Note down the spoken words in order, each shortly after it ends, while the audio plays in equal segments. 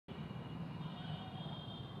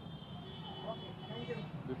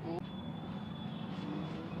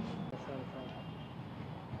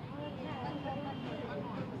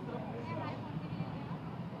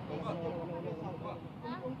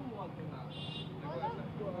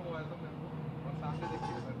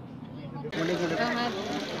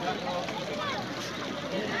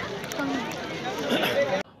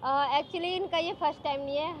Actually इनका ये first time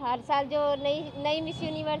नहीं है। हर साल जो नई नई मिस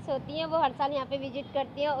यूनिवर्स होती हैं वो हर साल यहाँ पे विजिट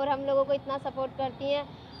करती हैं और हम लोगों को इतना सपोर्ट करती हैं।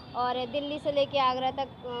 और दिल्ली से लेके आगरा तक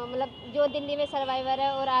मतलब जो दिल्ली में सर्वाइवर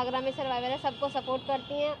है और आगरा में सर्वाइवर है सबको सपोर्ट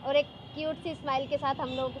करती हैं और एक क्यूट सी स्माइल के साथ हम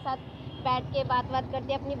लोगों के साथ बैठ के बात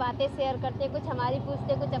करती हैं, अपनी बातें शेयर करती हैं, कुछ हमारी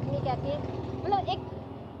पूछते कुछ अपनी कहती हैं। मतलब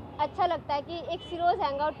एक अच्छा लगता है कि एक सिरोज़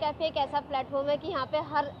हैंगआउट कैफ़े एक ऐसा प्लेटफॉर्म है कि यहाँ पे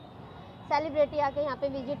हर सेलिब्रिटी आके यहाँ पे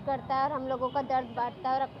विजिट करता है और हम लोगों का दर्द बांटता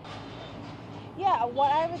है। और Yeah,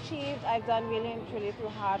 what I've achieved, I've done really and truly through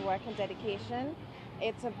hard work and dedication.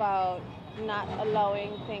 It's about not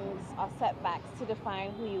allowing things or setbacks to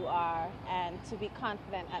define who you are and to be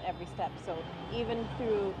confident at every step. So even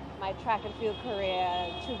through my track and field career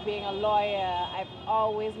to being a lawyer, I've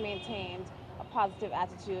always maintained a positive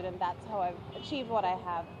attitude, and that's how I've achieved what I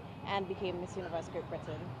have and became Miss Universe Great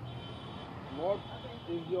Britain. What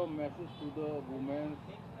is your message to the women?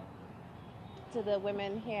 To the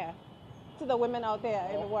women here, to the women out there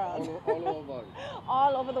in the world. All over.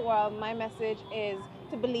 All over the world, my message is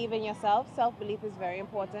to believe in yourself. Self-belief is very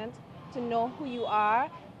important. To know who you are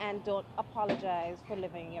and don't apologize for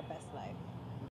living your best life.